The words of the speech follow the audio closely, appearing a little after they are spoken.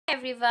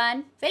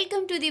everyone.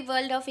 Welcome to the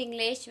world of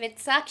English with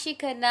Sakshi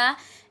Khanna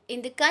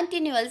in the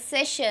continual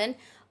session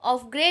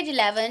of grade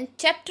 11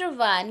 chapter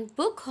 1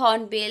 book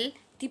Hornbill,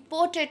 the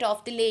portrait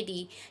of the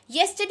lady.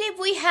 Yesterday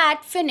we had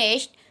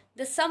finished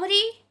the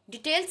summary,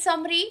 detailed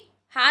summary,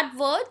 had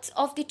words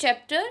of the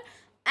chapter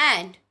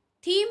and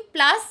theme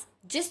plus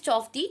gist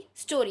of the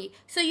story.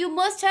 So you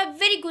must have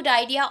very good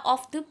idea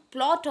of the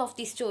plot of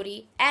the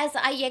story as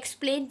I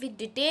explained with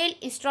detailed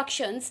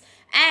instructions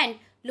and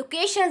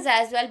locations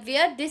as well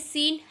where this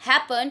scene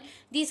happened.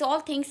 These all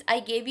things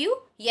I gave you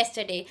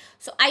yesterday.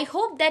 So I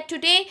hope that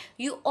today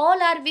you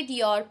all are with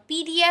your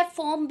PDF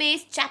form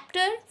based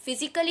chapter,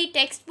 physically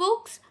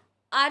textbooks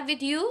are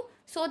with you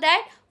so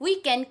that we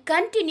can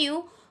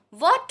continue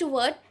word to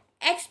word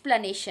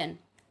explanation.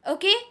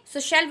 Okay,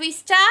 so shall we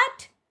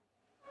start?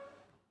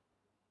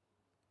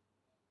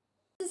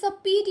 This is a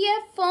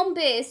PDF form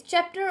based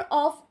chapter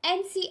of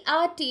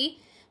NCERT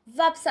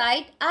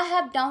website I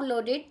have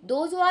downloaded.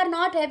 Those who are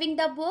not having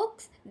the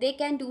books, they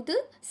can do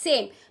the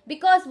same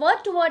because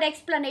word to word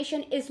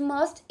explanation is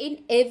must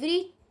in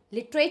every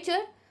literature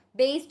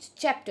based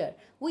chapter.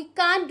 We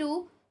can't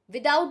do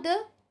without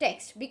the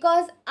text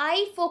because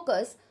I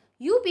focus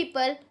you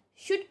people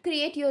should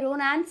create your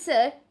own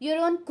answer, your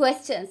own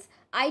questions.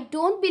 I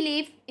don't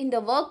believe in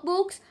the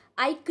workbooks.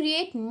 I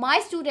create my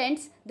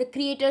students, the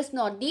creators,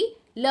 not the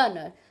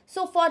learner.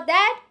 So for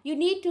that you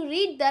need to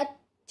read the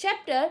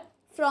chapter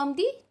from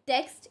the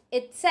text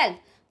itself,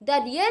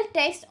 the real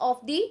text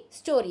of the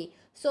story.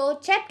 So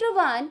chapter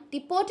 1,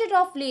 the portrait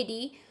of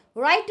lady,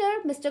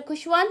 writer Mr.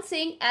 Khushwant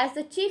Singh as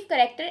the chief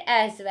character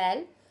as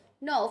well.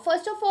 Now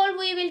first of all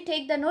we will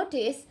take the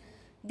notice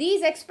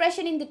these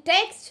expression in the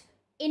text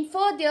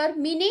infer their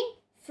meaning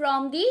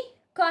from the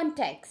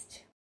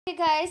context. Okay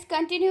guys,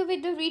 continue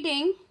with the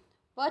reading.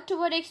 Word to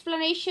word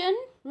explanation,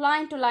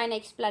 line to line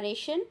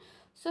explanation.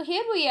 So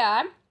here we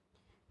are.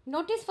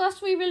 Notice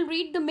first we will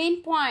read the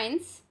main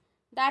points.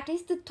 That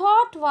is, the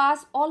thought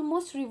was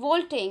almost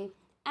revolting,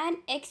 an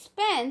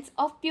expanse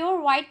of pure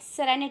white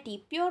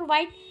serenity, pure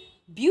white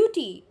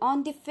beauty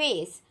on the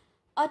face,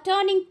 a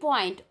turning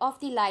point of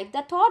the life.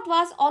 The thought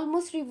was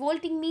almost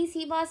revolting means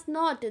the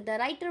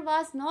writer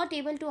was not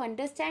able to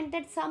understand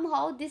that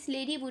somehow this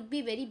lady would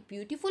be very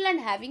beautiful and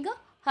having a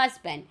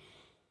husband.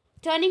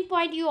 Turning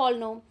point you all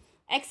know.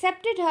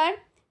 Accepted her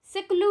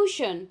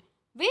seclusion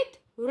with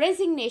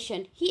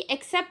resignation. He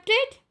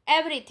accepted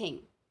everything.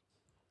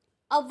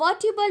 A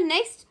veritable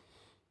next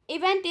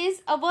event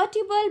is a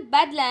veritable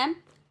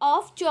bedlam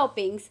of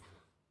choppings.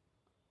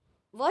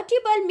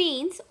 Veritable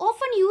means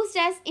often used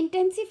as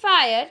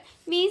intensifier,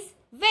 means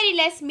very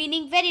less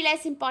meaning, very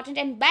less important,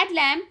 and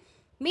bedlam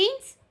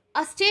means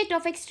a state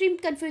of extreme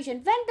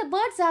confusion. When the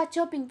birds are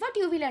chirping, what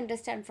you will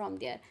understand from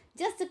there?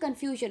 Just the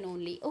confusion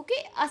only,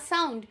 okay? A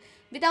sound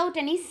without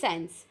any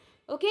sense,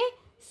 okay?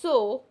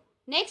 So,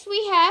 next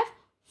we have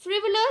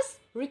frivolous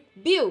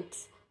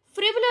rebukes.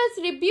 Frivolous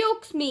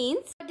rebukes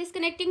means,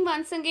 disconnecting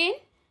once again,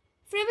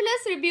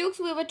 frivolous rebukes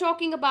we were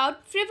talking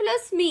about.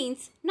 Frivolous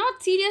means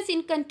not serious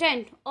in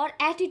content or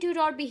attitude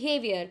or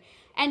behavior,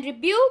 and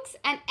rebukes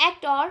an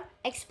act or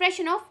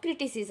expression of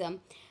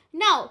criticism.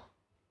 Now,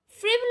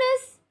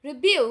 frivolous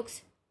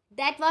rebukes,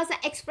 that was an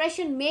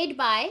expression made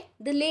by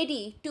the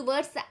lady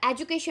towards the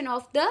education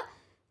of the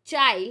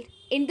child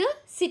in the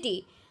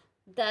city.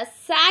 The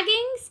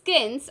sagging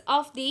skins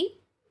of the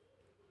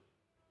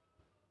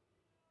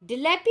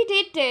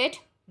dilapidated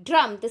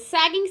drum. The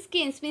sagging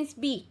skins means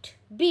beat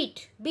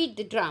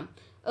the drum.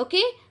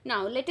 Okay,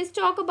 now let us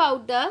talk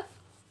about the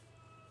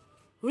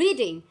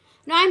reading.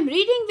 Now I am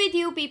reading with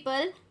you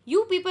people.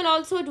 You people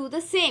also do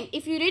the same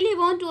if you really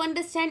want to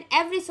understand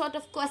every sort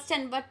of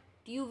question what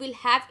you will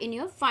have in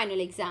your final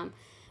exam.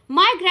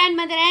 My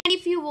grandmother, and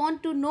if you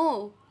want to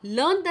know,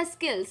 learn the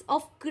skills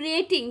of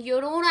creating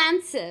your own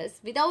answers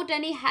without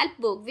any help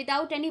book,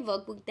 without any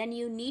workbook, then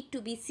you need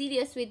to be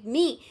serious with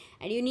me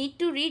and you need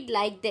to read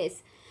like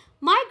this.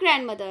 My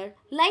grandmother,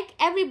 like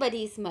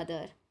everybody's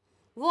mother,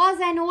 was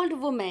an old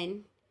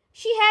woman.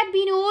 She had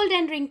been old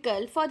and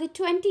wrinkled for the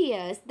 20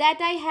 years that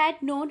I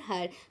had known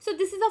her. So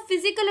this is a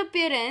physical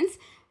appearance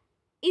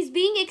is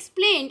being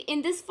explained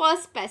in this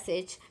first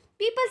passage.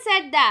 People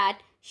said that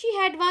she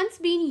had once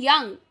been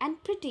young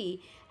and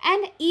pretty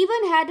and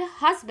even had a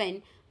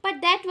husband,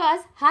 but that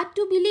was hard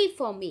to believe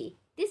for me.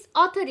 This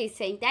author is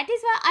saying. That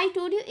is why I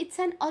told you it's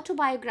an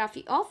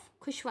autobiography of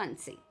Khushwant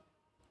Singh.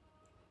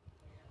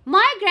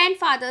 My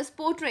grandfather's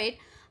portrait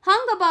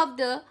hung above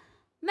the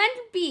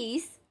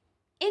mantelpiece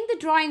in the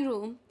drawing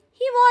room.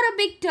 He wore a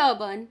big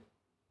turban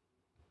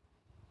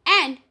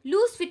and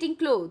loose-fitting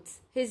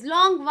clothes. His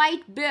long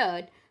white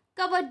beard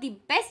covered the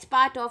best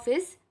part of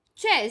his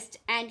chest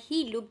and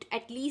he looked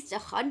at least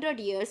 100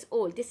 years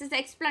old. This is the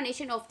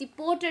explanation of the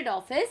portrait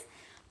of his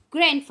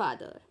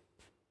grandfather.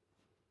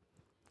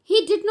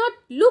 He did not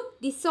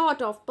look the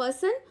sort of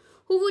person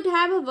who would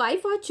have a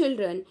wife or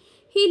children.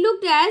 He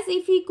looked as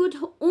if he could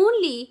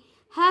only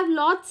have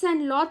lots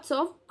and lots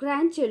of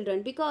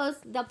grandchildren because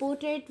the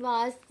portrait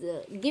was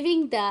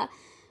giving the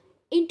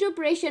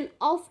interpretation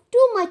of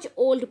too much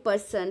old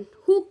person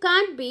who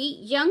can't be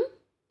young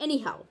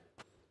Anyhow,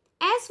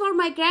 as for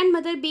my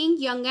grandmother being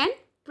young and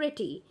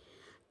pretty,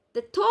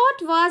 the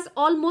thought was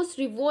almost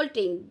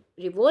revolting.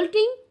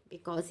 Revolting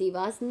because he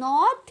was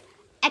not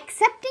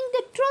accepting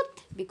the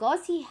truth,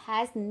 because he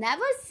has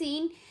never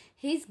seen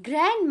his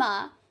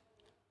grandma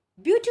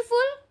beautiful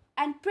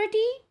and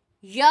pretty,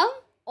 young,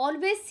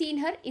 always seen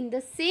her in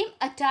the same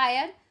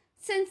attire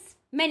since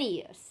many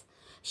years.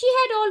 She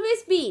had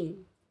always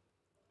been.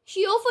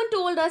 She often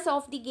told us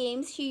of the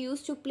games she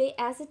used to play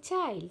as a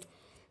child.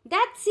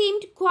 That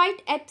seemed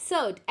quite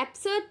absurd.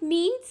 Absurd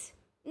means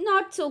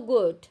not so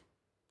good,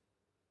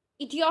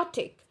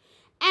 idiotic,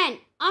 and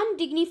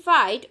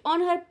undignified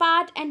on her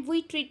part, and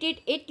we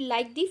treated it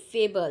like the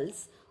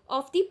fables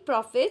of the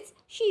prophets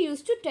she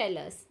used to tell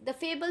us. The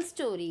fable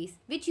stories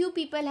which you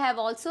people have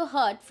also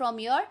heard from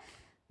your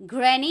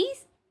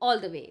grannies all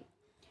the way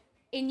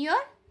in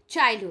your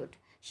childhood.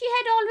 She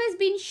had always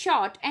been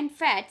short and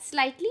fat,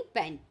 slightly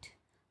bent.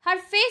 Her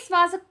face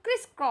was a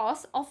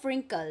crisscross of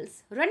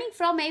wrinkles, running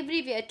from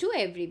everywhere to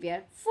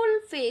everywhere. Full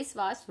face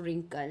was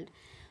wrinkled.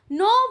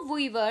 No,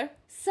 we were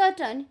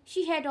certain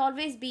she had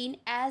always been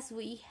as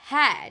we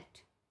had.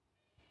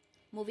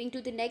 Moving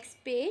to the next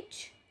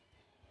page.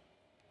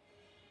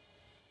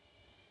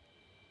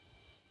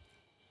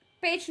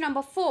 Page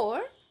number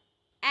 4.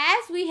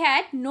 As we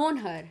had known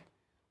her.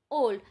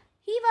 Old.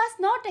 He was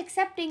not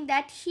accepting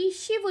that she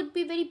would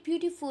be very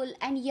beautiful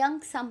and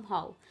young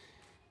somehow.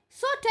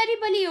 So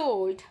terribly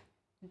old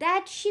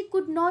that she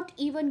could not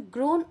even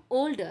grown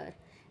older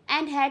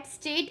and had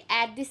stayed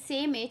at the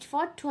same age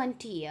for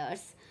 20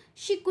 years.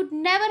 She could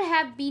never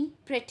have been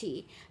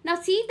pretty. Now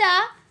see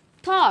the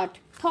thought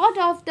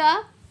of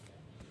the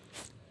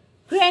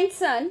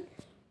grandson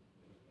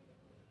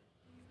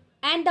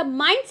and the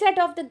mindset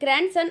of the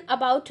grandson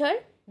about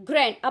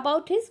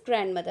his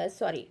grandmother.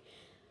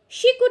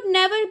 She could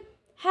never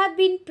have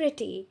been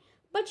pretty,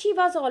 but she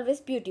was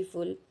always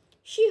beautiful.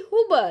 She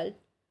hobbled,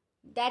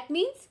 that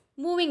means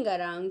moving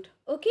around,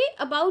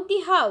 about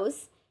the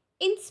house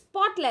in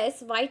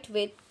spotless white,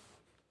 with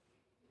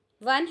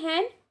one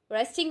hand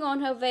resting on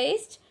her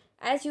waist.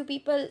 As you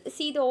people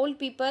see, the old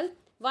people,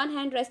 one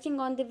hand resting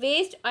on the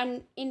waist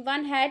and in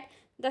one hand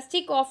the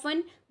stick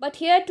often, but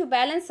here to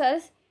balance her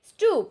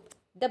stoop,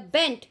 the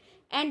bent,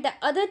 and the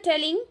other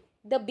telling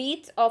the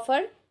beads of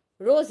her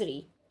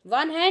rosary.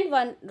 One hand,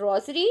 one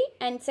rosary,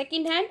 and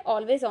second hand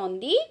always on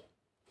the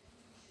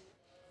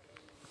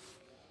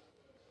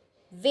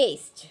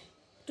waist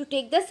to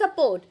take the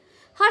support.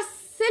 Her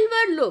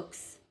silver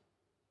locks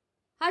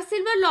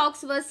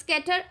were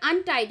scattered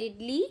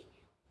untidily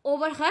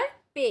over her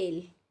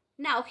pale.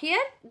 Now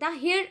here the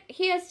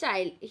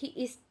hairstyle he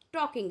is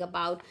talking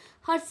about.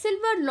 Her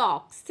silver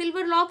locks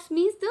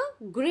means the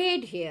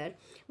grayed hair,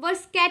 were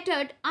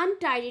scattered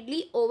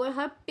untidily over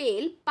her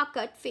pale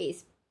puckered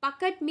face.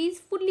 Puckered means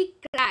fully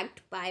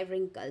cracked by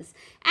wrinkles,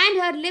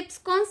 and her lips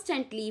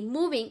constantly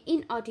moving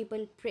in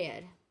audible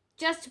prayer.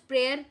 Just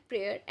prayer,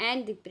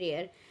 and the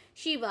prayer.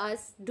 She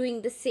was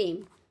doing the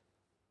same.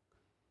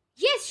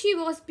 Yes, she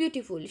was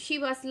beautiful. She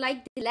was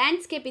like the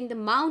landscape in the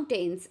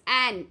mountains,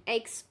 an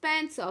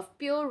expanse of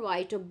pure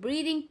white, of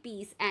breathing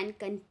peace and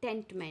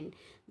contentment.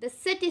 The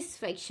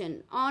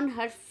satisfaction on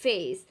her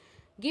face,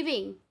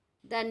 giving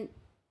the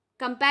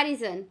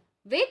comparison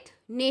with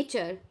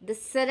nature, the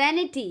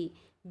serenity,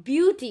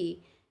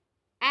 beauty,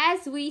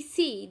 as we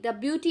see the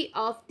beauty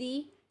of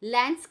the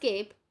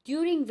landscape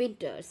during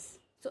winters.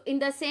 So in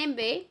the same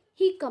way,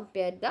 he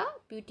compared the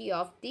beauty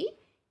of the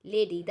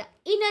lady. The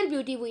inner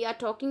beauty we are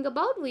talking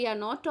about. We are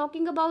not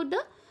talking about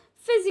the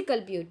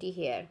physical beauty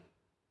here.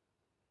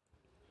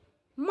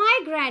 My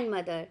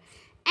grandmother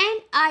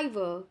and I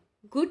were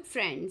good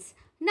friends.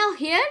 Now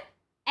here,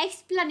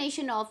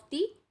 explanation of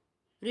the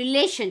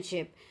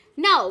relationship.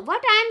 Now,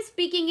 what I am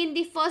speaking in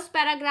the first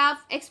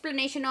paragraph,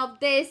 explanation of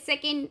this,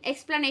 second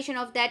explanation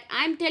of that,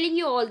 I am telling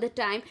you all the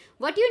time.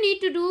 What you need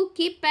to do,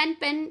 keep pen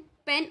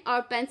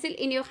or pencil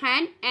in your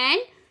hand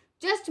and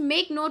just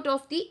make note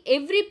of the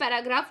every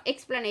paragraph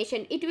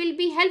explanation. It will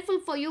be helpful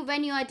for you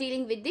when you are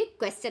dealing with the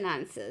question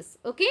answers.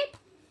 Okay?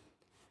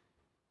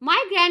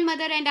 My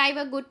grandmother and I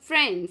were good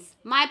friends.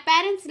 My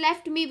parents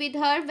left me with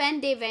her when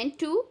they went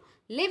to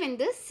live in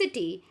the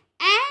city,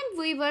 and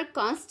we were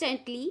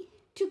constantly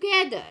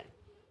together.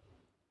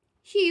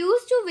 She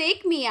used to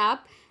wake me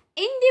up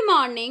in the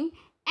morning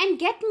and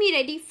get me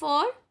ready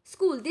for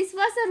school. This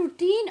was a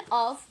routine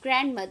of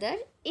grandmother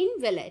in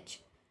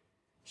village.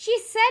 She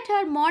said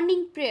her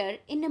morning prayer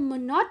in a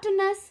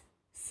monotonous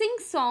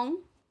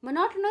sing-song.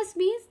 Monotonous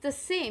means the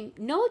same,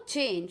 no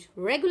change,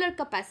 regular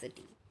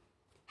capacity,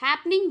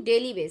 happening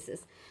daily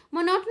basis.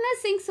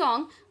 Monotonous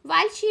sing-song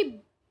while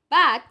she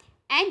bathed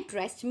and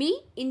dressed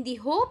me in the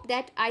hope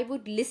that I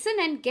would listen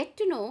and get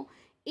to know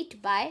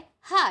it by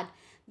heart.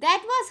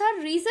 That was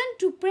her reason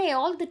to pray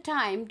all the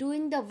time,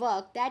 doing the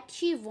work, that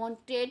she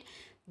wanted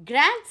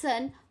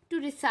grandson to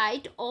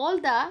recite all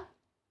the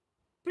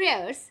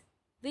prayers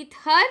with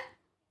her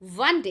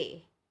one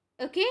day.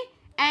 Okay?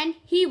 And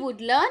he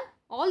would learn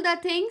all the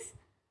things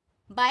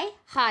by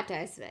heart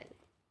as well.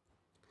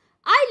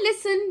 I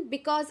listened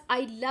because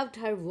I loved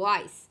her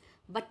voice,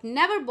 but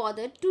never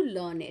bothered to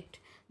learn it.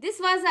 This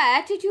was the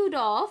attitude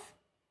of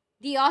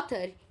the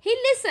author. He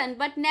listened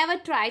but never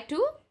tried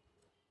to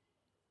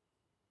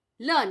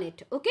learn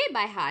it, okay,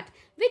 by heart,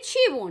 which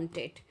she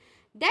wanted.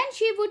 Then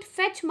she would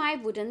fetch my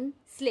wooden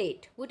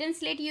slate. Wooden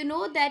slate, you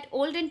know that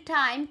olden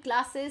time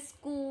classes,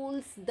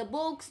 schools, the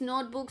books,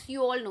 notebooks,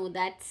 you all know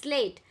that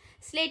slate.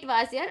 Slate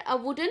was there, a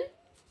wooden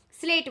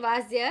slate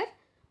was there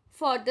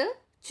for the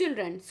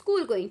children,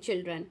 school going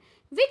children,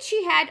 which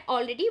she had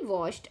already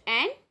washed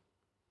and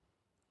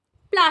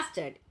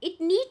plastered. It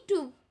need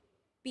to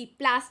be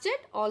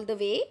plastered all the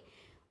way,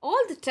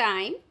 all the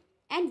time,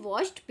 and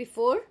washed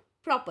before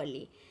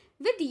properly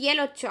with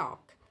yellow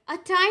chalk, a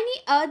tiny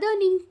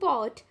earthen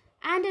pot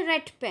and a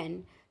red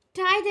pen.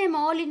 Tie them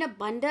all in a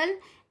bundle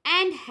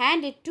and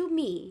hand it to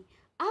me.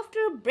 After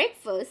a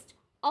breakfast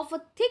of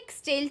a thick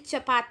stale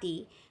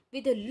chapati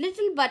with a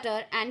little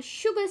butter and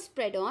sugar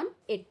spread on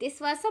it.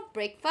 This was a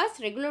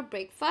breakfast, regular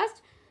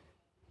breakfast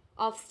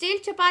of stale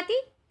chapati,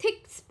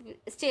 thick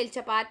stale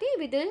chapati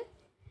with a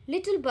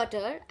little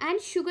butter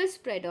and sugar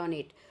spread on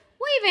it.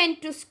 We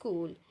went to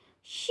school.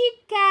 She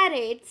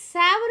carried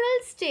several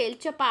stale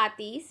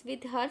chapatis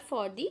with her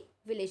for the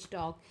village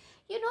dog.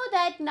 You know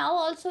that now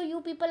also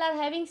you people are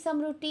having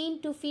some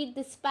routine to feed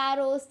the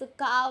sparrows, the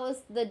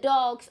cows, the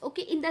dogs.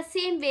 Okay, in the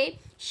same way,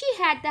 she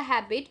had the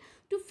habit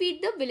to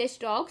feed the village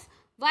dogs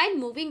while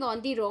moving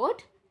on the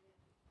road,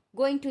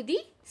 going to the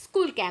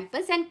school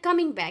campus and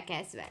coming back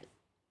as well.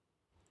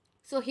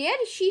 So here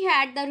she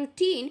had the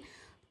routine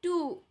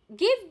to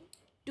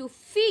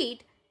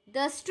feed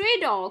the stray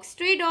dogs.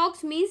 Stray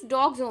dogs means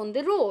dogs on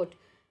the road,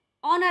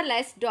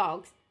 ownerless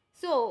dogs.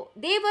 So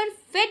they were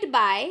fed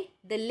by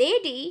the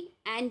lady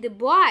and the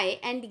boy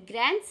and the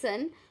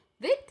grandson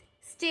with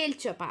stale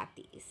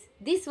chapatis.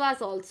 This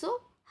was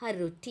also her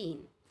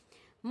routine.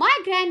 My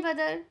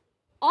grandmother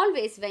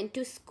always went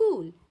to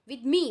school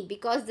with me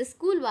because the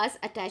school was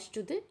attached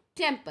to the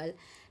temple.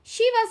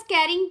 She was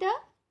carrying the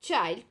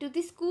child to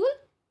the school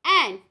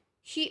and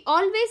she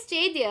always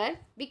stayed there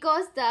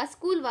because the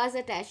school was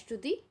attached to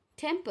the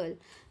temple.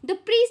 The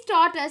priest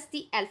taught us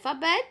the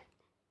alphabet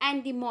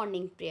and the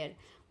morning prayer.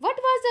 What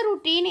was the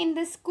routine in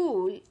the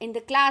school, in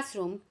the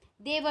classroom?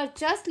 They were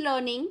just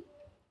learning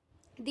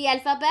the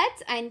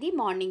alphabets and the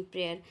morning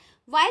prayer.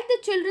 While the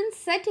children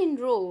sat in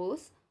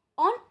rows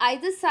on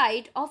either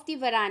side of the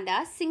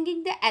veranda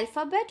singing the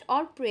alphabet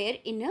or prayer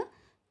in a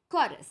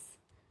chorus.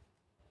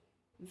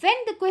 When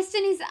the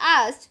question is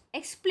asked,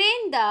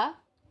 explain the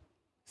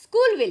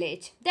school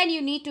village, then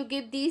you need to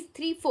give these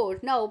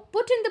 3-4. Now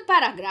put in the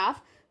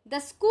paragraph the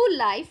school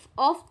life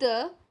of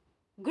the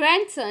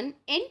grandson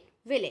in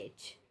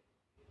village.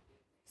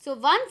 So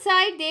one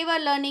side they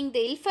were learning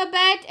the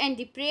alphabet and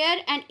the prayer,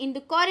 and in the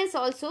chorus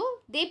also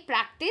they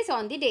practice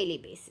on the daily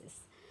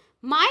basis.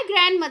 My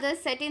grandmother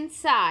sat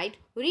inside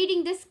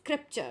reading the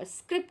scriptures.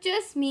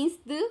 Scriptures means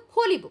the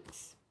holy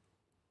books.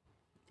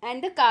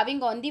 And the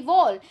carving on the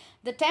wall.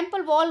 The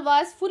temple wall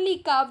was fully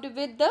carved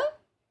with the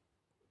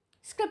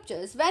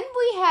scriptures. When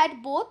we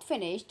had both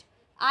finished,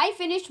 I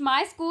finished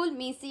my school,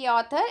 means the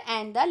author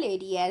and the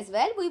lady as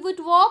well, we would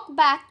walk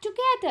back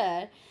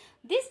together.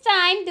 This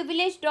time the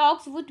village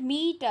dogs would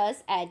meet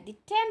us at the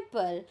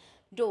temple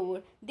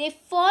door. They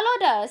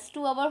followed us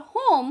to our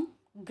home,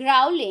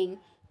 growling,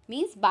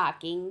 means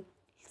barking.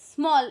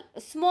 Small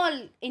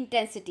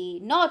intensity,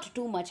 not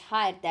too much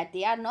higher, that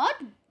they are not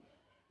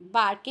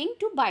barking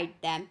to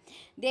bite them.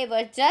 They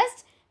were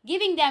just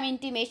giving them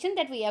intimation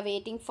that we are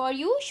waiting for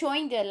you,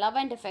 showing their love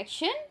and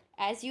affection.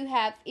 As you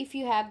have, if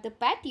you have the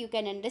pet, you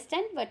can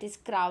understand what is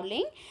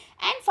growling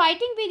and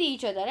fighting with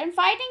each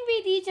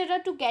other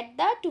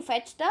to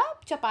fetch the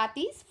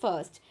chapatis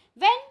first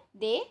when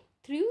they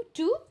threw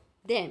to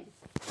them.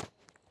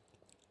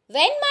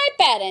 When my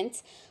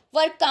parents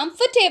were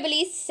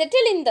comfortably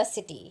settled in the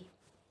city,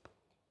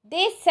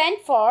 they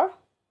sent for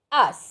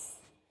us.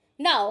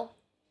 Now,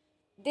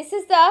 this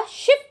is the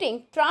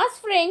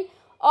transferring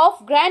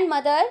of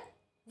grandmother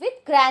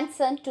with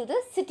grandson to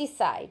the city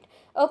side.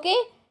 Okay,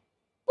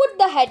 put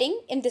the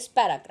heading in this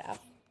paragraph.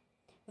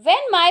 When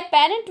my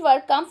parents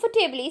were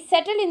comfortably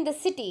settled in the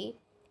city,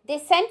 they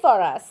sent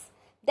for us.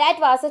 That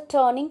was a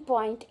turning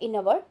point in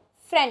our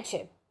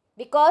friendship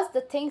because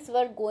the things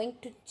were going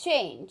to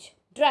change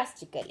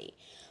drastically.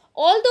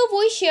 Although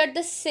we shared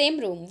the same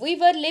room, we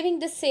were living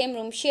the same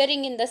room,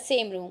 sharing in the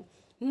same room,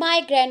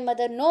 my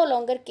grandmother no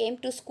longer came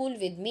to school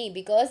with me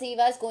because he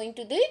was going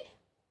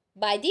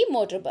by the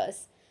motor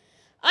bus.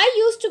 I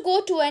used to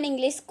go to an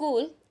English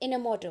school in a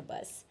motor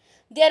bus.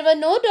 There were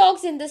no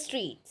dogs in the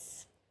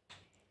streets.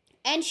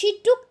 And she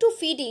took to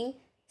feeding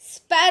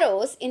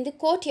sparrows in the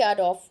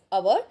courtyard of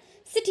our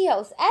city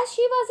house. As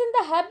she was in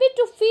the habit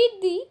to feed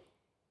the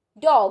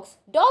dogs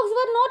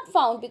were not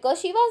found because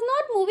she was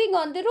not moving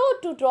on the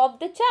road to drop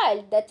the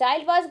child. The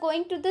child was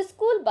going to the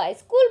school by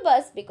school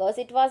bus because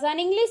it was an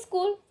English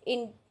school.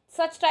 In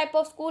such type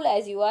of school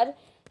as you are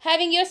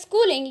having your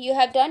schooling, you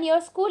have done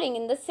your schooling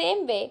in the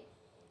same way.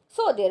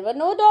 So there were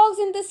no dogs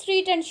in the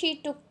street and she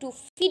took to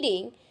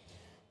feeding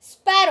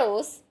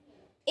sparrows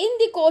in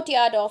the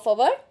courtyard of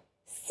our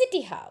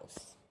city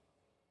house.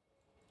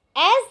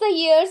 the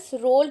years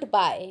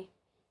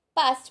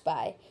passed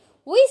by,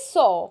 we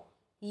saw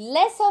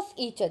less of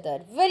each other,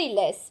 very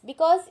less,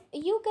 because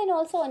you can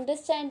also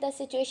understand the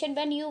situation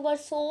when you were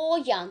so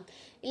young,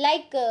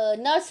 like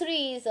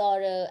nurseries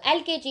or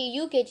LKG,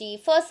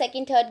 UKG, first,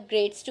 second, third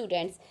grade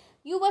students.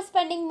 You were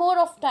spending more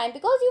of time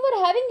because you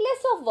were having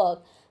less of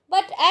work.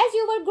 But as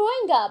you were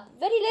growing up,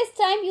 very less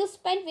time you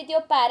spent with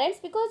your parents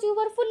because you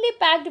were fully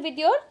packed with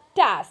your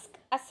task,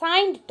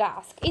 assigned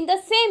task. In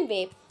the same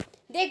way,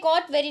 they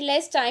got very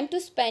less time to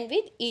spend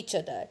with each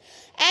other.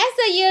 As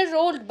the year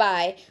rolled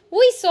by,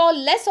 we saw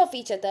less of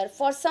each other.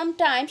 For some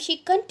time, she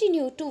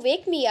continued to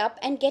wake me up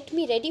and get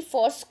me ready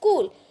for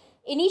school.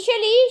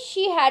 Initially,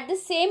 she had the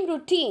same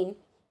routine,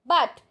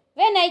 but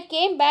when I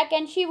came back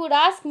and she would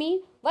ask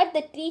me what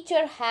the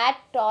teacher had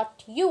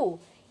taught you,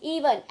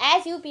 even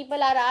as you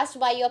people are asked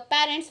by your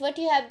parents what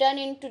you have done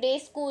in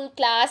today's school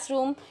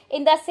classroom,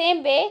 in the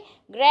same way,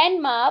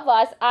 grandma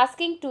was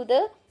asking to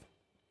the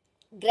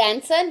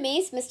grandson,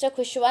 means Mr.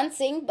 Khushwant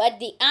Singh, but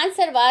the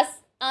answer was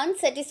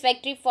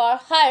unsatisfactory for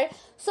her,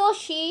 so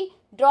she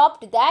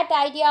dropped that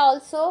idea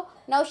also.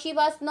 Now she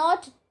was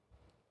not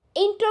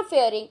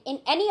interfering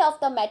in any of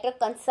the matter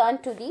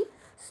concerned to the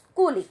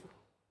schooling.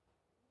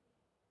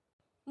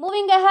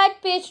 Moving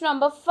ahead, page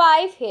number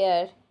 5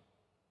 here.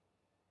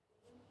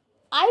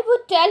 I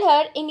would tell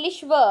her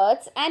English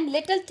words and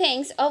little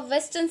things of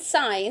Western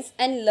science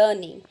and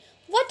learning.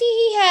 What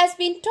he has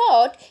been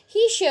taught,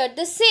 he shared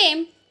the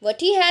same. What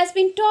he has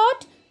been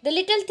taught, the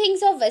little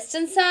things of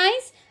Western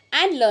science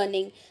and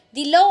learning,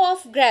 the law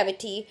of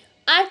gravity,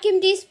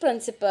 Archimedes'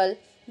 principle,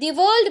 the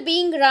world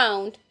being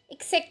round,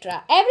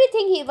 etc.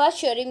 Everything he was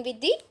sharing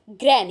with the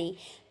granny.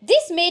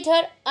 This made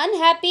her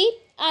unhappy,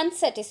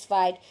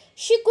 unsatisfied.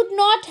 She could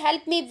not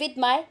help me with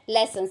my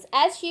lessons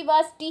as she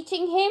was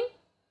teaching him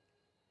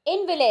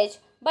in village,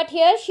 but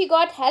here she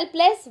got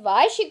helpless.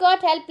 Why she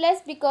got helpless?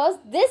 Because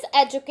this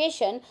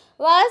education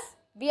was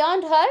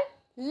beyond her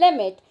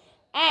limit,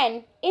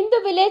 and in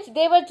the village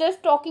they were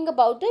just talking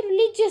about the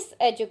religious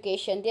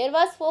education. There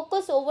was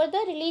focus over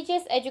the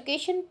religious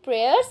education,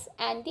 prayers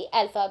and the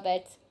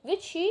alphabets,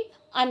 which she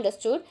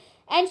understood,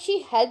 and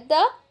she helped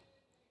the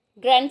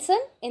grandson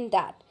in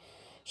that.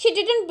 She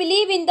didn't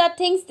believe in the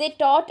things they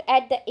taught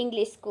at the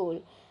English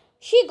school.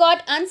 She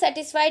got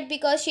unsatisfied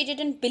because she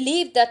didn't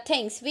believe the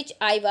things which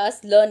I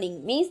was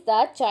learning. Means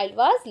the child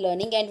was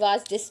learning and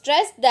was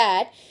distressed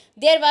that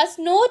there was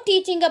no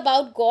teaching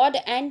about God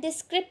and the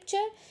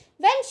scripture.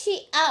 When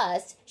she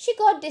asked, she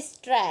got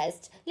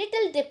distressed,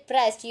 little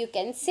depressed you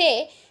can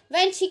say,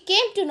 when she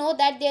came to know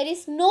that there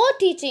is no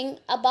teaching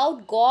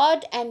about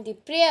God and the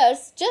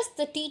prayers, just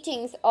the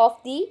teachings of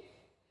the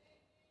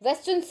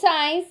Western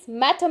science,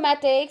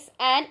 mathematics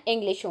and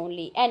English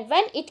only. And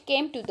when it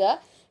came to the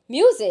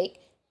music,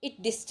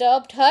 it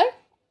disturbed her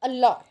a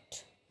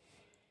lot.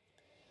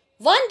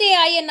 One day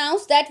I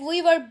announced that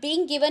we were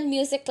being given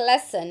music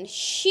lesson.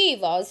 She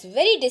was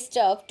very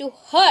disturbed. To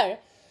her,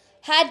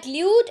 had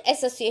lewd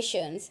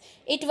associations.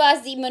 It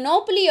was the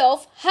monopoly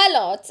of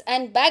harlots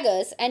and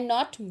beggars and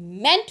not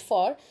meant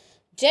for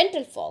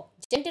gentlefolk.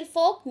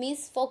 Gentlefolk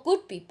means for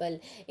good people.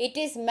 It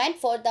is meant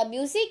for the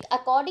music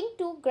according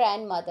to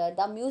grandmother.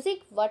 The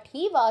music what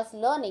he was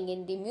learning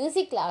in the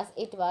music class,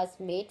 it was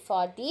made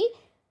for the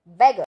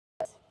beggars.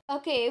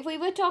 Okay, we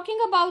were talking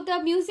about the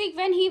music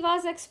when he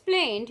was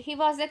explained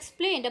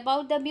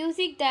about the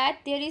music that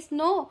there is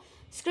no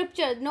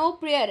scripture, no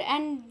prayer,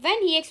 and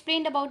when he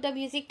explained about the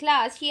music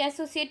class, he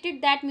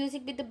associated that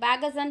music with the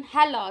beggars and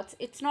harlots.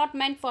 It's not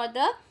meant for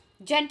the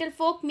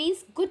gentlefolk,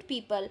 means good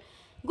people.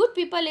 Good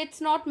people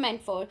it's not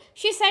meant for.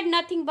 She said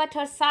nothing, but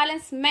her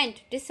silence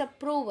meant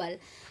disapproval.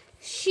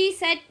 She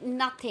said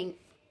nothing,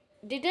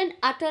 didn't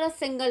utter a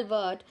single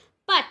word,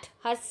 but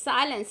her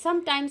silence,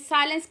 sometimes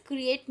silence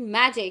creates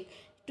magic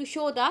to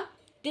show the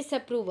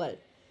disapproval.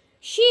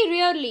 She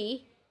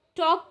rarely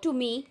talked to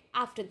me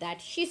after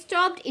that. She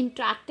stopped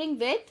interacting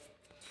with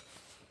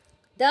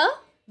the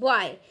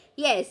boy.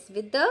 Yes,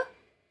 with the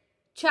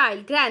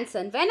child,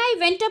 grandson. When I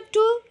went up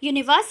to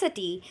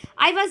university,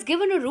 I was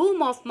given a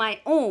room of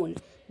my own.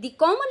 The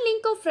common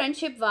link of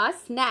friendship was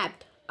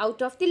snapped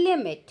out of the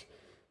limit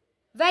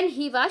when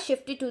he was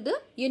shifted to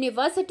the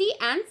university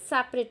and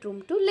separate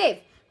room to live.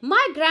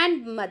 My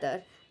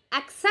grandmother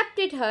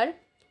accepted her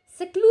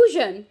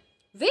seclusion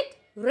with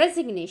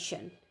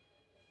resignation.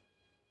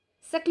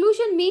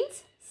 Seclusion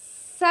means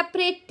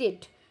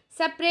separated,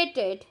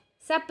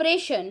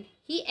 separation.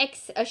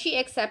 She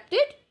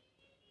accepted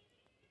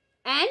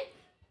and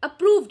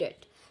approved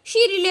it.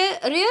 She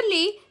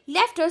rarely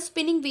left her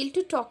spinning wheel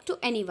to talk to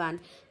anyone,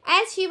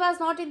 as she was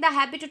not in the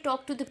habit to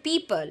talk to the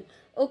people.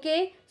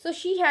 Okay, so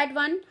she had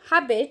one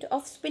habit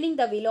of spinning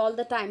the wheel all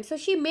the time. So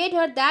she made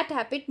her that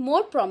habit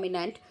more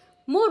prominent,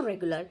 more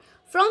regular.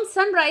 From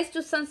sunrise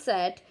to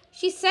sunset,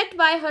 she sat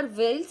by her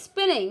wheel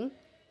spinning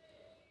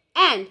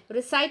and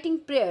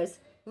reciting prayers.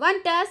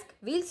 One task,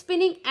 wheel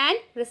spinning and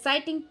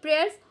reciting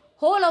prayers.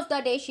 Whole of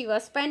the day she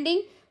was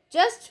spending.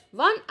 Just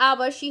 1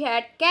 hour she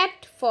had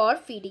kept for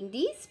feeding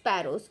the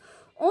sparrows.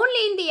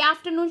 Only in the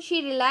afternoon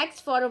she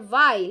relaxed for a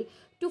while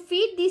To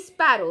feed the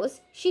sparrows,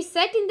 she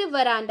sat in the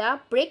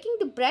veranda, breaking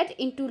the bread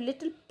into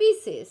little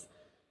pieces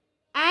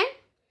and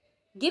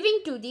giving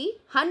to the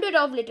hundred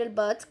of little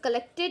birds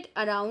collected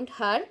around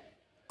her,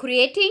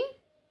 creating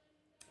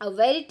a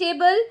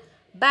veritable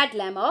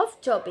bedlam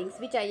of choppings,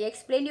 which I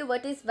explained you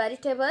what is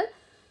veritable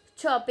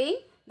chopping.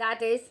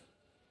 That is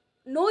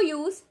no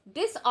use,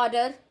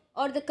 disorder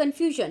or the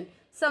confusion.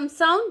 Some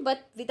sound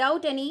but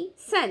without any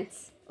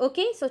sense.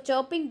 Okay, so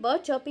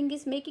bird chirping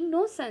is making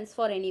no sense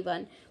for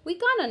anyone. We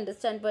can't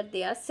understand what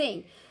they are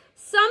saying.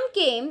 Some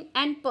came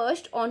and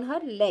perched on her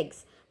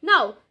legs.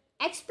 Now,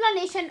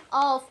 explanation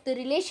of the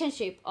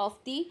relationship of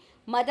the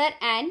mother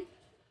and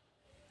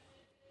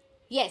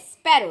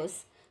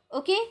sparrows.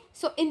 Okay,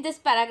 so in this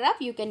paragraph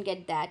you can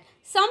get that.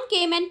 Some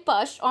came and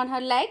perched on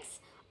her legs,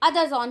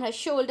 others on her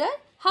shoulder.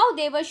 How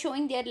they were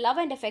showing their love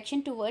and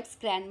affection towards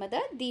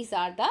grandmother. These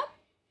are the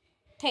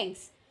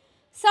things.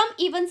 Some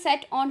even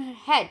sat on her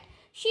head.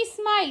 She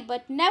smiled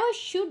but never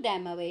shooed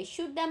them away.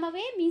 Shoot them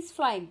away means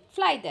fly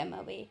them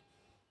away.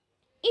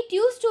 It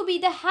used to be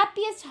the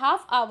happiest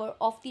half hour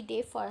of the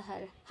day for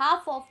her.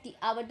 Half of the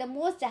hour, the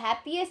most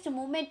happiest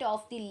moment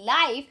of the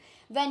life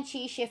when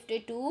she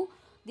shifted to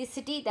the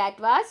city that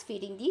was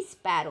feeding the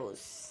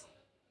sparrows.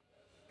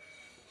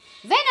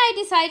 When I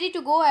decided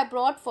to go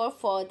abroad for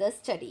further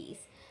studies.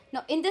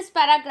 Now in this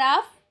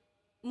paragraph,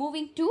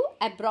 moving to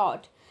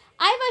abroad,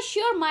 I was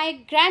sure my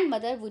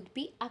grandmother would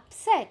be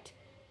upset.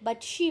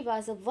 But she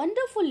was a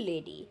wonderful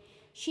lady.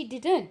 She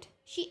didn't.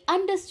 She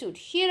understood.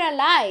 She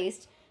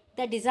realized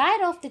the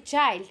desire of the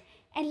child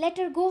and let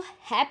her go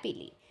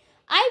happily.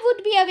 I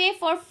would be away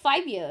for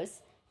 5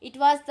 years. It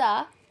was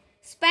the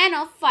span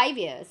of 5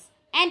 years.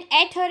 And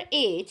at her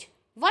age,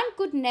 one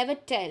could never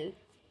tell.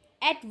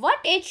 At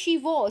what age she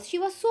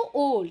was so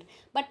old.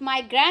 But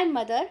my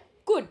grandmother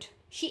could.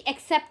 She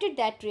accepted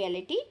that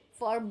reality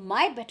for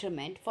my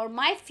betterment, for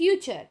my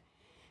future.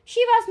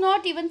 She was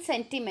not even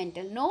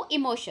sentimental, no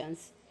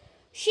emotions.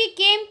 She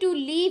came to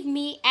leave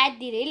me at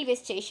the railway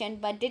station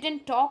but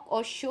didn't talk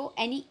or show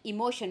any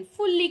emotion,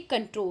 fully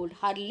controlled.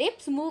 Her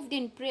lips moved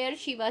in prayer.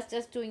 She was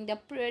just doing the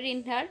prayer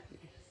in her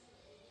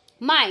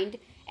mind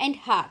and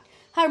heart.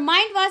 Her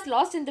mind was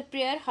lost in the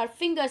prayer. Her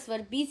fingers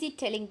were busy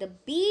telling the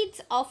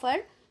beads of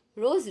her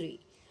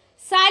rosary.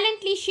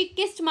 Silently she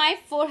kissed my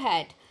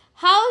forehead.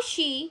 How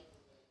she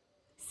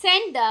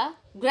sent the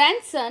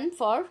grandson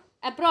for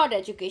abroad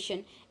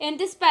education. In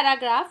this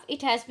paragraph,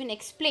 it has been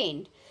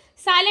explained.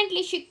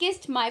 Silently she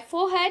kissed my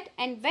forehead,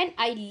 and when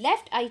I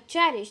left, I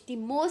cherished the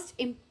most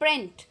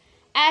imprint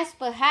as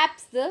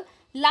perhaps the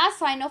last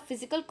sign of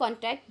physical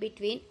contact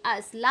between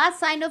us. Last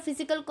sign of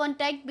physical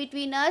contact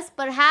between us,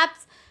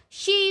 perhaps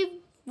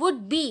she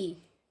would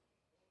be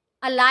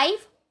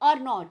alive or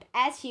not,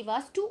 as she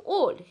was too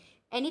old.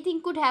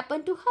 Anything could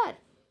happen to her.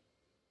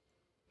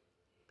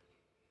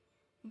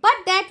 But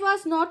that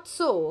was not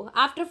so.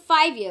 After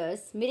 5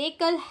 years,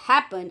 miracle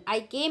happened.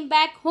 I came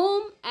back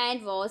home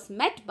and was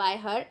met by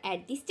her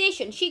at the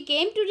station. She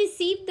came to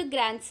receive the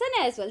grandson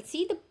as well.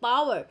 See the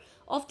power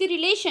of the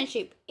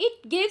relationship.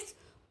 It gives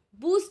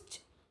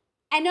boost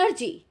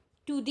energy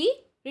to the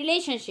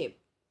relationship.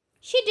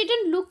 She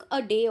didn't look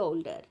a day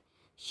older.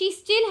 She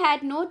still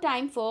had no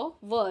time for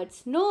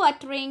words, no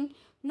uttering,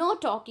 no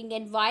talking,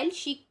 and while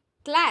she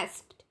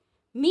clasped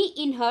me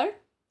in her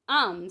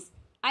arms,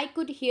 I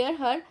could hear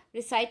her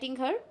reciting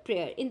her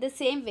prayer. In the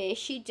same way,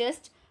 she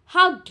just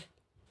hugged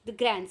the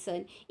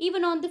grandson.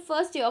 Even on the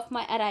first day of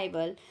my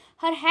arrival,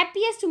 her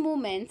happiest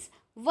moments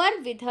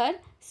were with her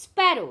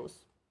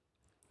sparrows,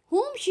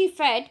 whom she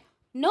fed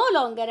no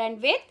longer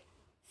and with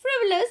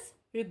frivolous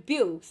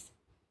rebukes.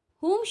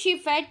 Whom she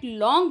fed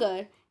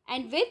longer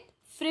and with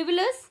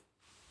frivolous.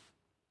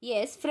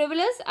 Yes,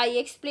 frivolous. I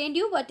explained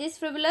you what is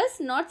frivolous.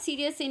 Not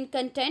serious in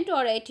content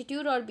or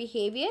attitude or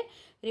behavior.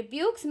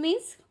 Rebukes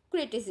means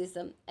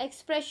criticism,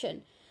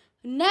 expression.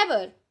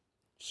 Never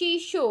she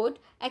showed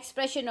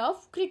expression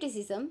of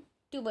criticism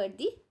toward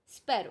the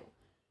sparrow.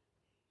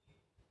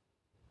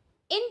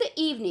 In the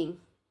evening.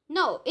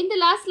 Now, in the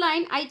last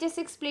line, I just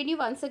explained you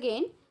once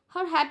again.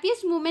 Her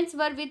happiest moments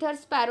were with her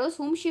sparrows,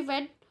 whom she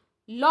fed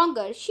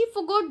longer. She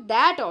forgot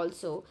that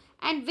also.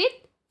 And with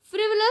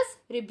frivolous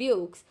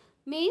rebukes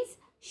means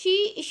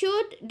she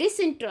showed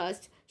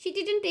disinterest. She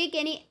didn't take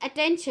any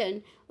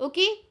attention,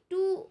 okay,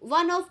 to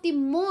one of the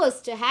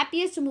most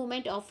happiest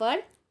moment of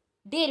her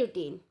day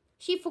routine.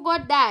 She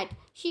forgot that.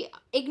 She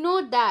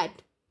ignored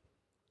that.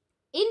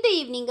 In the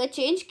evening, a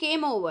change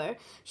came over.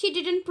 She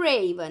didn't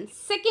pray even.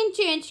 Second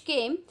change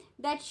came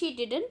that she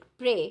didn't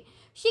pray.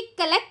 She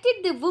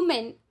collected the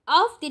women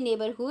of the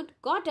neighborhood,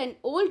 got an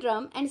old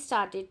drum and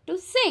started to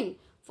sing.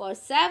 For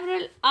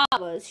several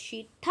hours,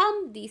 she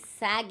thumped the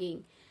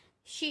sagging.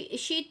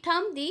 She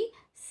thumped the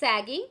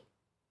sagging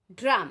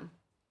drum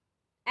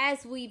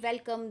as we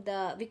welcome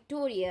the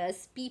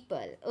victorious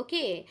people,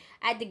 okay,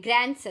 at the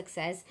grand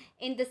success.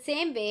 In the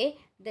same way,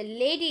 the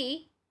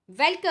lady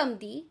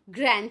welcomed the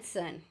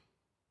grandson.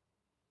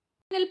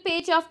 Final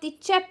page of the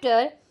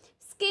chapter,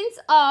 skins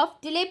of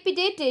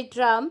dilapidated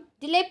drum.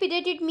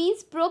 Dilapidated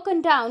means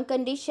broken down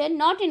condition,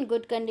 not in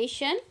good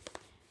condition.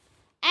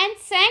 and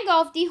sang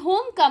of the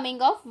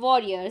homecoming of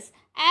warriors.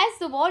 As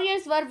the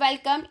warriors were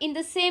welcomed in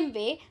the same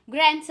way,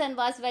 grandson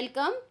was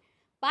welcomed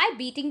by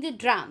beating the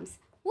drums.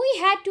 We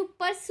had to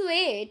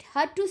persuade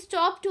her to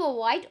stop to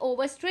avoid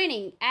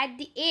overstraining at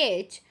the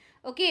age.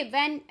 Okay,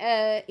 when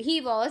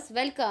he was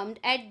welcomed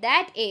at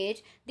that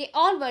age, they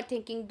all were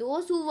thinking,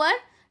 those who were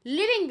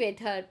living with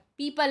her,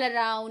 people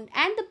around,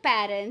 and the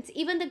parents,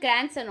 even the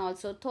grandson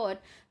also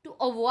thought to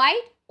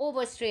avoid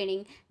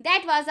overstraining.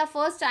 That was the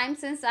first time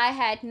since I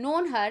had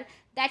known her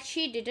that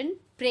she didn't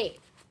pray.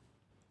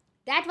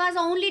 That was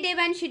the only day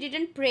when she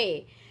didn't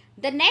pray.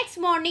 The next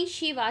morning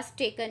she was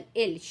taken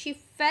ill. She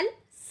fell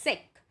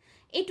sick.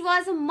 It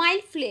was a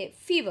mild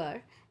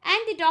fever,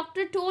 and the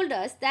doctor told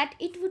us that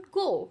it would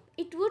go,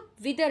 it would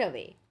wither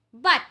away.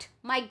 But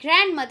my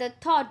grandmother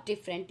thought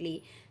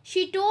differently.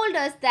 She told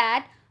us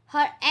that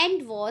her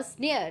end was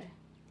near.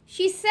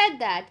 She said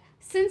that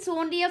since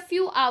only a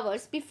few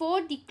hours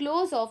before the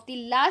close of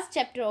the last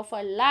chapter of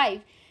her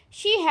life,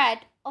 she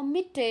had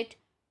omitted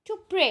to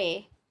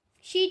pray.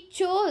 She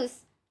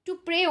chose to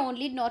pray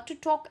only, not to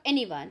talk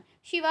anyone.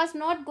 She was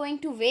not going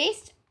to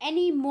waste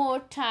any more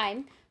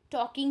time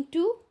talking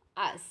to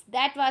us.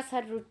 That was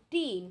her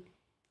routine.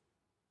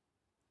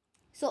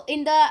 So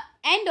in the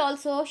end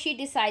also she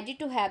decided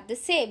to have the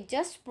same,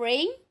 just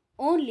praying,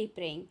 only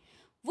praying.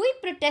 We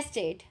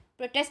protested.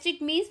 Protested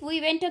means we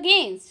went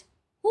against.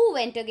 Who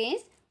went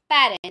against?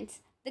 Parents.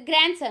 The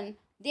grandson.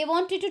 They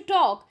wanted to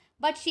talk,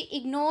 but she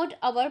ignored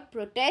our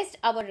protest,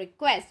 our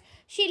request.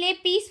 She lay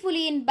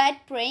peacefully in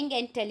bed praying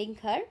and telling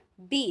her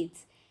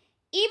beads.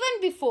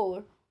 Even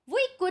before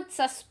we could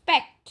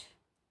suspect,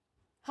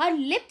 her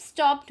lips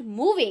stopped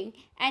moving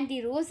and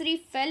the rosary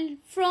fell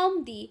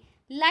from the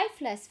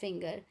lifeless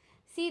finger.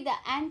 See the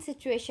end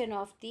situation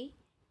of the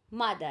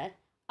mother.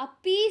 A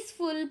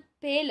peaceful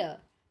pallor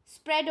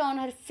spread on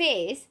her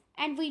face,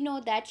 and we know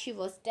that she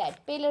was dead.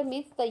 Pallor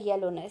means the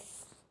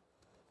yellowness.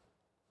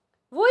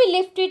 We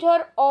lifted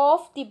her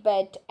off the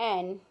bed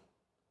and,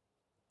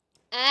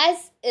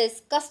 as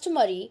is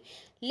customary,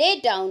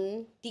 laid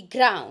down the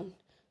ground,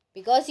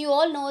 because you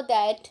all know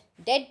that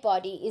dead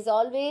body is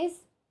always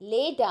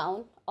laid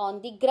down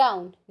on the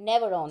ground,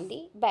 never on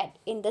the bed.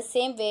 In the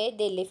same way,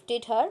 they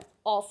lifted her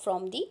off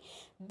from the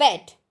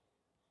bed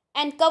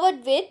and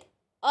covered with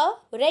a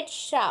red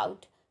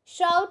shroud.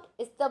 Shroud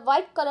is the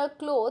white color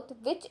cloth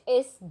which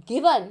is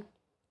given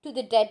to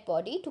the dead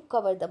body to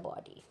cover the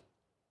body.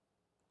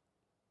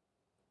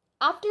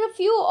 After a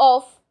few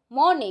of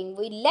mourning,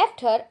 we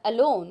left her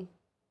alone.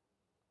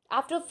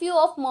 After a few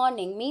of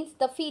mourning means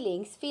the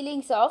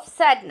feelings of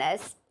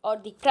sadness or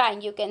the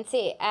crying, you can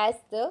say, as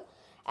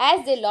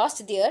they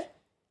lost their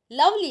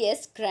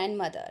loveliest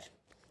grandmother.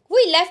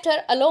 We left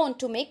her alone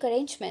to make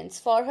arrangements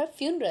for her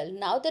funeral.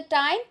 Now the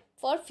time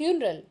for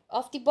funeral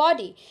of the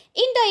body.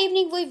 In the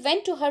evening, we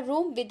went to her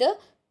room with a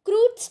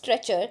crude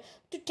stretcher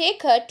to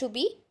take her to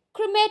be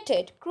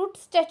cremated. Crude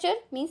stretcher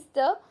means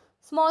the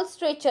small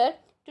stretcher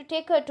to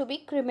take her to be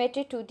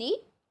cremated to the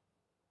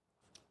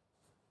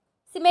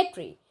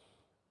cemetery.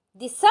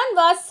 The sun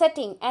was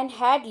setting and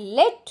had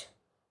lit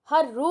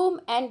her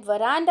room and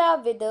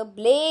veranda with a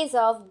blaze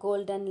of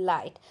golden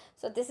light.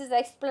 So this is the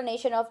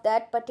explanation of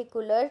that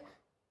particular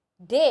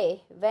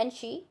day when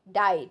she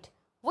died.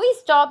 We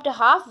stopped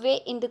halfway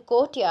in the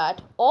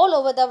courtyard, all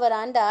over the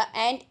veranda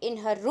and in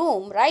her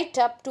room, right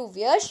up to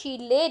where she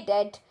lay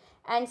dead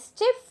and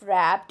stiff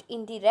wrapped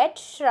in the red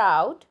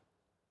shroud.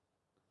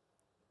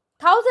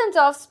 Thousands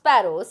of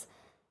sparrows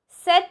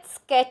sat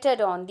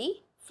scattered on the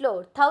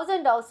floor.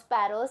 Thousands of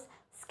sparrows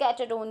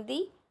scattered on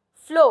the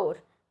floor.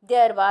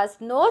 There was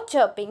no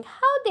chirping.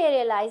 How they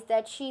realized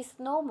that she is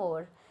no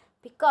more?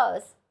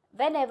 Because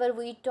whenever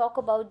we talk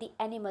about the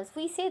animals,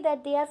 we say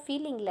that they are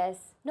feelingless.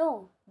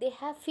 No, they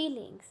have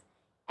feelings.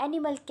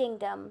 Animal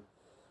kingdom,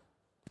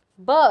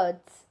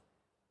 birds,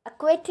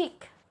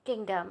 aquatic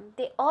kingdom,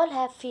 they all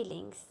have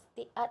feelings.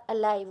 They are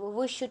alive.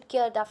 We should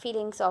care the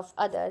feelings of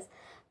others.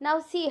 Now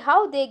see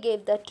how they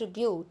gave the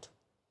tribute.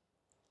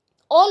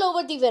 All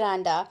over the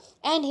veranda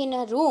and in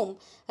her room,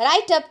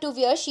 right up to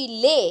where she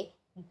lay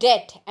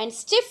dead and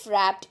stiff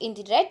wrapped in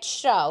the red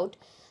shroud,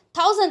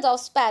 thousands of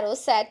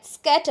sparrows sat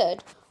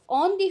scattered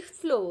on the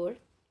floor.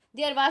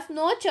 There was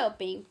no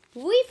chirping.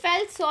 We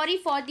felt sorry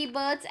for the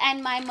birds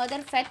and my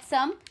mother fed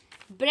some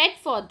bread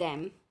for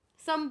them.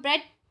 Some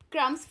bread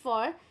crumbs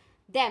for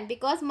them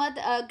because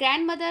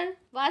grandmother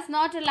was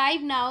not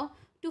alive now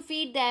to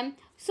feed them.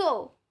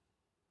 So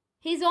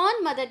his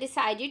own mother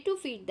decided to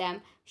feed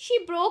them.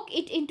 She broke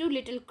it into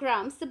little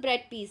crumbs, the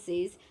bread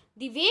pieces,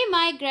 the way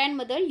my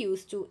grandmother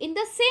used to, in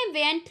the same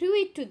way, and threw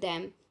it to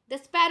them. The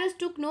sparrows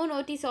took no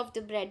notice of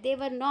the bread. They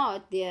were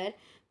not there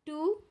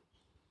to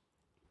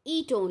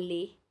eat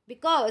only,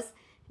 because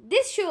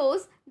this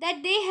shows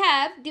that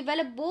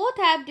both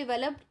have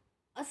developed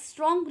a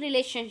strong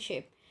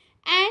relationship,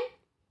 and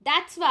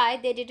that's why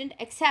they didn't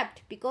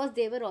accept, because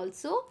they were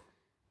also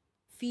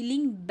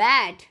feeling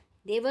bad.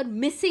 They were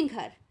missing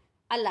her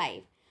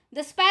alive.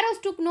 The sparrows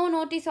took no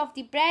notice of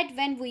the bread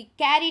when we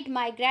carried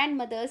my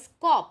grandmother's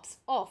corpse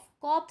off.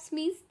 Corpse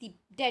means the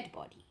dead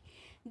body.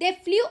 They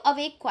flew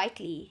away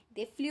quietly.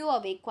 They flew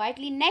away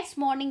quietly. Next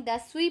morning, the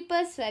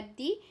sweeper swept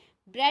the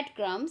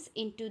breadcrumbs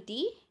into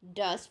the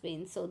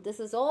dustbin. So this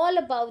is all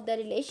about the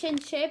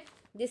relationship.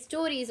 This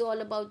story is all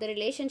about the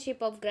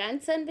relationship of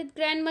grandson with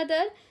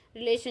grandmother,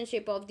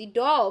 relationship of the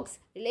dogs,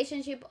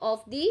 relationship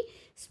of the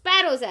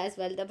sparrows as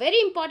well. The very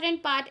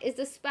important part is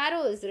the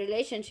sparrows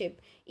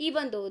relationship,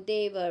 even though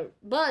they were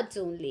birds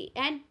only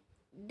and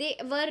they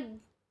were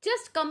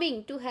just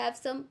coming to have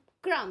some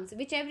crumbs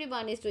which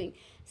everyone is doing.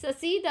 So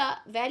see the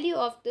value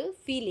of the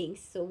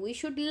feelings. So we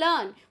should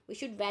learn, we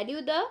should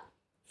value the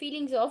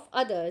feelings of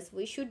others,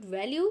 we should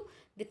value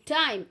the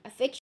time,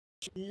 affection,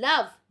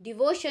 love,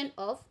 devotion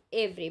of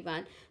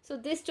everyone. So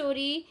this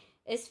story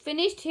is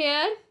finished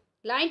here.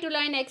 Line to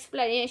line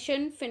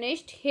explanation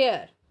finished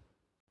here.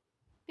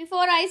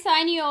 Before I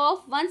sign you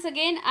off, once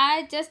again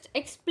I just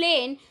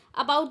explain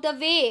about the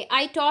way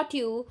I taught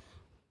you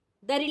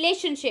the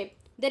relationship.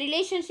 The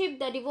relationship,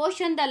 the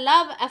devotion, the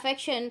love,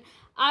 affection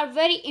are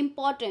very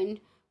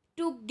important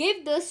to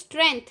give the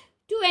strength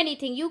to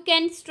anything. You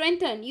can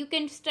strengthen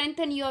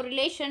your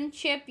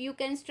relationship, you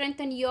can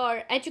strengthen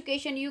your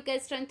education, you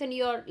can strengthen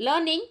your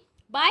learning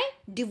by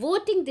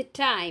devoting the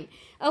time.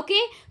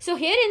 Okay, so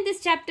here in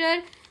this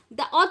chapter,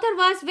 the author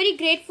was very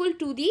grateful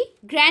to the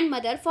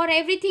grandmother for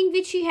everything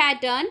which she had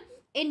done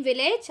in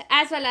village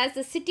as well as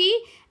the city,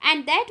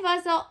 and that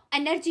was the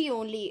energy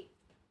only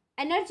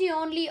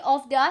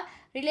of the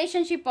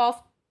relationship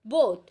of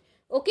both,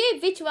 okay,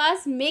 which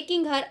was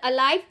making her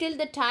alive till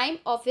the time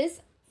of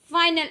his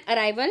final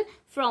arrival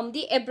from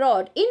the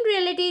abroad. In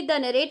reality, the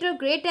narrator's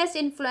greatest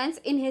influence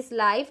in his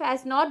life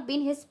has not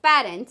been his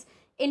parents,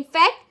 in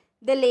fact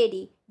the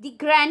lady, the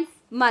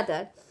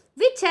grandmother,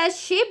 which has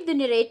shaped the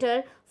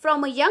narrator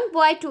from a young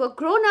boy to a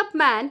grown-up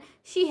man.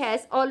 She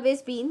has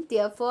always been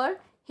there for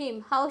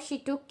him. How she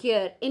took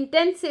care,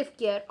 intensive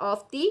care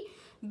of the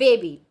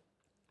baby.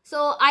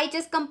 So I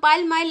just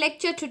compiled my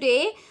lecture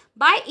today.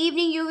 By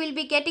evening you will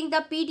be getting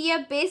the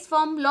PDF based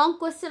from long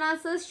question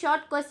answers,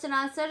 short question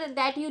answer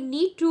that you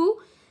need to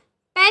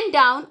pen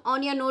down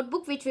on your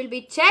notebook, which will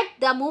be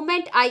checked the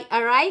moment I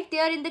arrive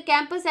there in the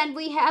campus and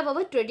we have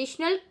our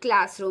traditional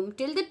classroom.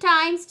 Till the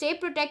time, stay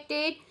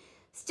protected,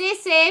 stay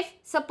safe,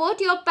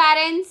 support your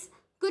parents.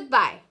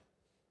 Goodbye.